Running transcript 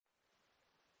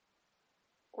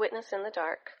Witness in the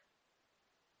Dark.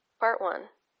 Part 1.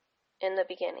 In the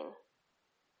Beginning.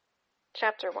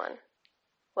 Chapter 1.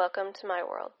 Welcome to my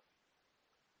world.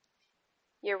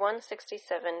 Year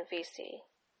 167 VC.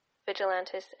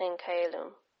 Vigilantes in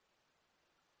Caelum.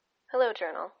 Hello,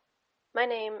 Journal. My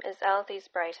name is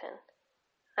Althese Brighton.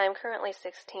 I am currently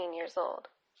 16 years old.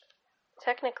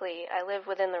 Technically, I live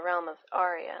within the realm of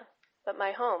Aria, but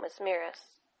my home is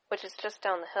Mirus, which is just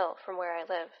down the hill from where I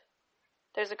live.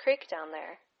 There's a creek down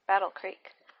there, Battle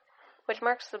Creek, which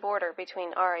marks the border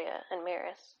between Aria and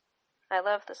Mirus. I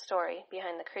love the story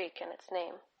behind the creek and its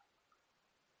name.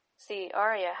 See,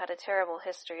 Aria had a terrible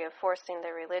history of forcing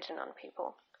their religion on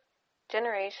people.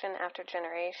 Generation after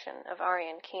generation of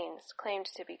Aryan kings claimed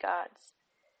to be gods.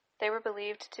 They were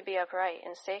believed to be upright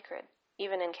and sacred,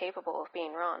 even incapable of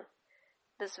being wrong.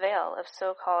 This veil of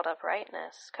so-called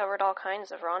uprightness covered all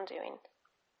kinds of wrongdoing.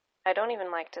 I don't even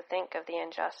like to think of the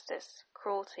injustice,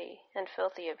 cruelty, and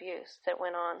filthy abuse that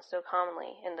went on so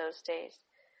commonly in those days,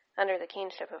 under the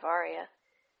kingship of Aria,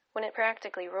 when it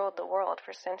practically ruled the world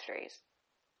for centuries.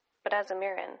 But as a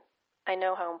Mirran, I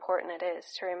know how important it is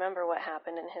to remember what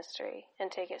happened in history and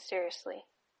take it seriously.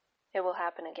 It will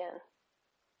happen again.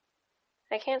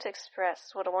 I can't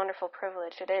express what a wonderful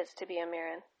privilege it is to be a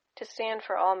Mirran, to stand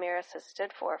for all Mirus has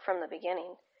stood for from the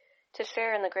beginning, to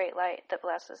share in the great light that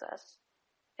blesses us.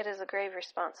 It is a grave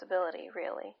responsibility,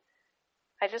 really.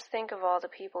 I just think of all the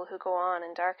people who go on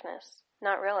in darkness,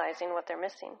 not realizing what they're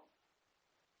missing.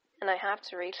 And I have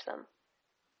to reach them.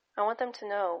 I want them to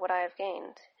know what I have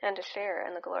gained, and to share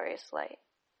in the glorious light.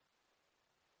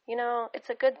 You know, it's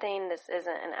a good thing this isn't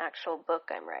an actual book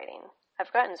I'm writing.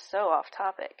 I've gotten so off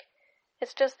topic.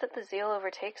 It's just that the zeal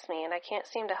overtakes me and I can't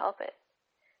seem to help it.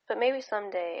 But maybe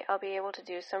someday I'll be able to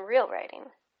do some real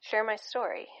writing, share my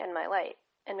story and my light,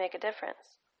 and make a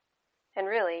difference. And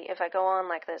really, if I go on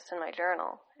like this in my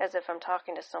journal, as if I'm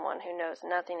talking to someone who knows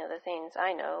nothing of the things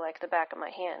I know like the back of my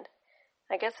hand,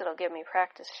 I guess it'll give me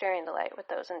practice sharing the light with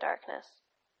those in darkness.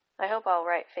 I hope I'll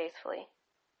write faithfully.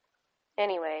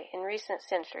 Anyway, in recent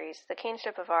centuries, the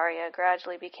kingship of Aria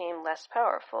gradually became less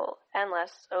powerful and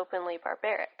less openly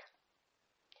barbaric.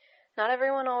 Not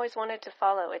everyone always wanted to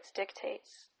follow its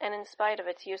dictates, and in spite of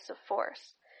its use of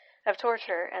force, of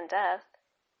torture and death,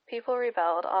 people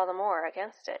rebelled all the more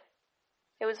against it.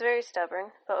 It was very stubborn,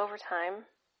 but over time,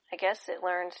 I guess it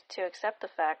learned to accept the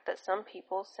fact that some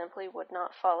people simply would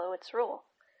not follow its rule.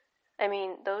 I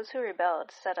mean, those who rebelled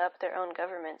set up their own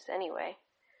governments anyway,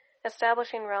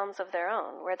 establishing realms of their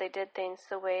own where they did things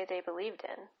the way they believed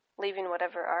in, leaving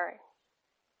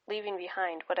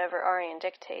behind whatever Aryan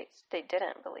dictates they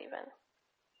didn't believe in.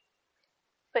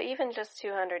 But even just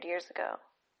 200 years ago,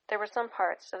 there were some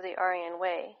parts of the Aryan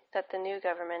way that the new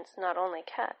governments not only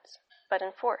kept, but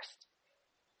enforced.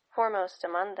 Foremost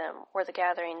among them were the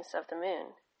gatherings of the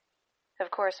moon.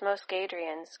 Of course, most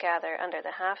Gadrians gather under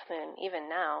the half-moon even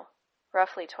now,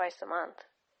 roughly twice a month.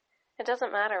 It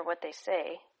doesn't matter what they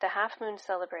say, the half-moon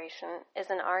celebration is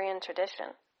an Aryan tradition.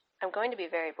 I'm going to be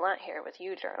very blunt here with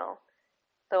you, Journal,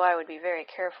 though I would be very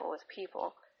careful with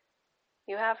people.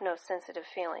 You have no sensitive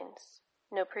feelings,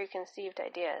 no preconceived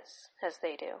ideas, as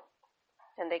they do,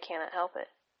 and they cannot help it.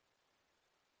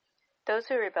 Those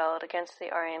who rebelled against the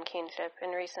Aryan kingship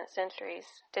in recent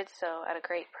centuries did so at a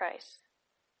great price.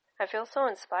 I feel so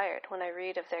inspired when I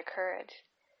read of their courage,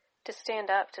 to stand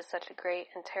up to such a great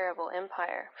and terrible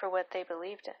empire for what they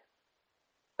believed in.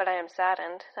 But I am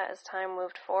saddened that as time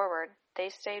moved forward, they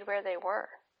stayed where they were.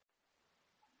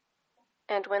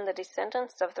 And when the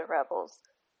descendants of the rebels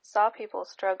saw people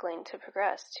struggling to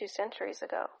progress 2 centuries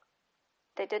ago,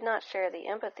 they did not share the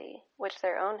empathy which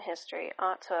their own history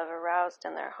ought to have aroused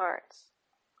in their hearts,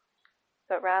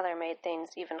 but rather made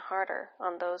things even harder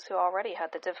on those who already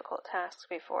had the difficult task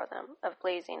before them of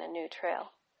blazing a new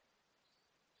trail.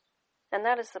 And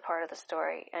that is the part of the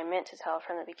story I meant to tell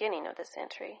from the beginning of this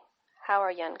entry, how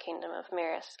our young kingdom of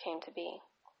Mirus came to be.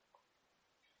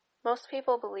 Most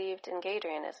people believed in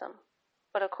Gadrianism,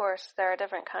 but of course there are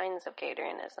different kinds of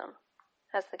Gadrianism,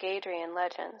 as the Gadrian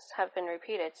legends have been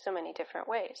repeated so many different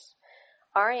ways.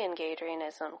 Aryan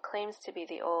Gadrianism claims to be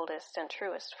the oldest and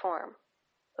truest form,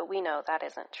 but we know that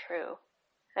isn't true.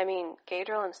 I mean,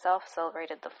 Gadriel himself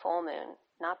celebrated the full moon,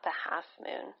 not the half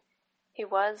moon. He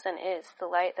was and is the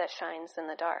light that shines in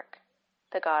the dark,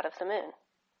 the god of the moon,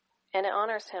 and it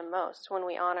honors him most when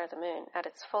we honor the moon at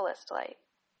its fullest light.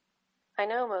 I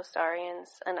know most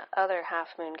Aryans and other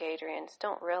half-moon Gadrians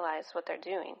don't realize what they're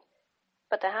doing,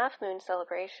 but the half-moon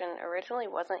celebration originally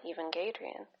wasn't even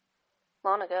Gadrian.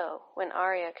 Long ago, when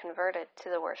Aria converted to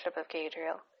the worship of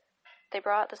Gadriel, they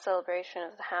brought the celebration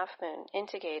of the half-moon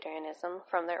into Gadrianism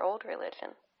from their old religion.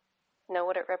 Know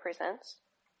what it represents?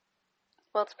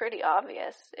 Well, it's pretty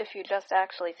obvious if you just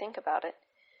actually think about it.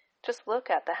 Just look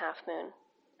at the half moon,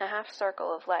 a half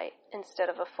circle of light instead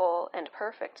of a full and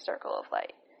perfect circle of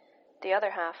light. The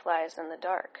other half lies in the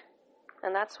dark,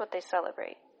 and that's what they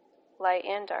celebrate. Light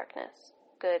and darkness,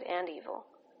 good and evil.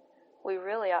 We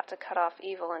really ought to cut off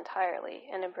evil entirely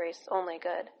and embrace only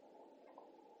good.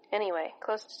 Anyway,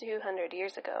 close to 200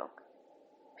 years ago,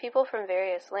 people from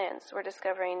various lands were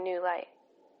discovering new light.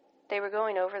 They were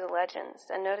going over the legends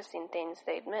and noticing things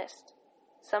they'd missed.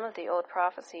 Some of the old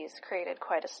prophecies created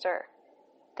quite a stir.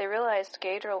 They realized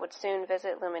Gaedril would soon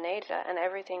visit Luminasia and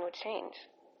everything would change.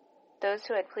 Those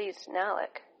who had pleased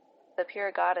Nalek, the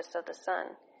pure goddess of the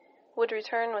sun, would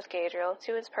return with Gaedril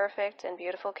to his perfect and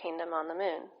beautiful kingdom on the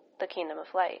moon, the kingdom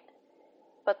of light.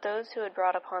 But those who had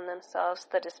brought upon themselves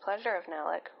the displeasure of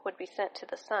Nalek would be sent to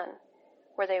the sun,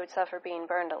 where they would suffer being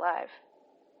burned alive.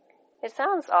 It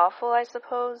sounds awful, I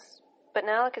suppose, but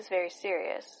Nalek is very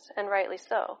serious, and rightly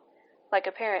so, like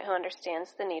a parent who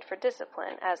understands the need for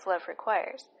discipline, as love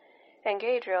requires. And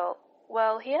Gaedril,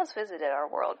 well, he has visited our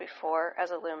world before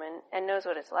as a lumen and knows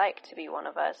what it's like to be one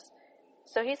of us,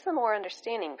 so he's the more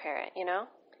understanding parent, you know?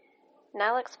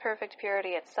 Nalek's perfect purity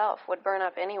itself would burn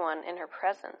up anyone in her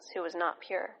presence who was not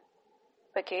pure.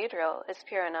 But Gaedril is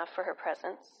pure enough for her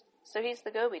presence, so he's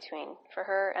the go-between for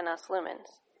her and us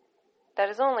lumens. That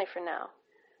is only for now.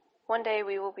 One day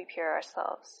we will be pure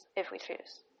ourselves, if we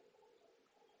choose.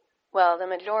 Well, the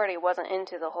majority wasn't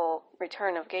into the whole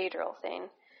return of Gaedril thing.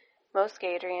 Most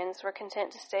Gaedrians were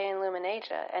content to stay in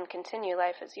Luminasia and continue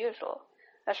life as usual,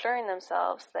 assuring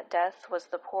themselves that death was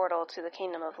the portal to the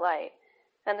kingdom of light,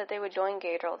 and that they would join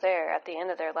Gaedril there at the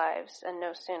end of their lives, and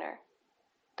no sooner.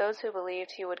 Those who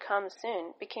believed he would come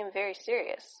soon became very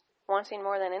serious, wanting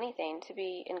more than anything to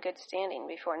be in good standing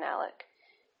before Nalek,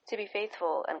 to be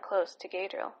faithful and close to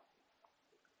Gaedril.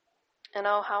 And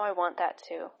oh, how I want that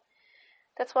too.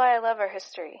 That's why I love our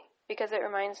history, because it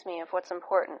reminds me of what's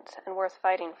important and worth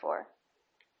fighting for.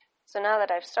 So now that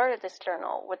I've started this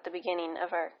journal with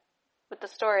the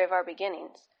story of our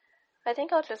beginnings, I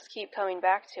think I'll just keep coming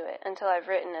back to it until I've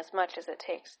written as much as it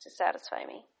takes to satisfy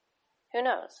me. Who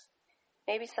knows?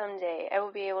 Maybe someday I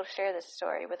will be able to share this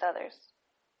story with others.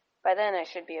 By then I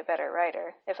should be a better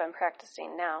writer, if I'm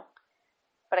practicing now.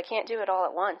 But I can't do it all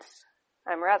at once.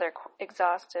 I'm rather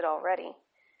exhausted already.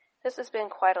 This has been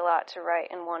quite a lot to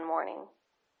write in one morning.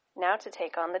 Now to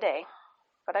take on the day.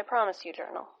 But I promise you,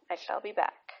 journal, I shall be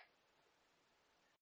back.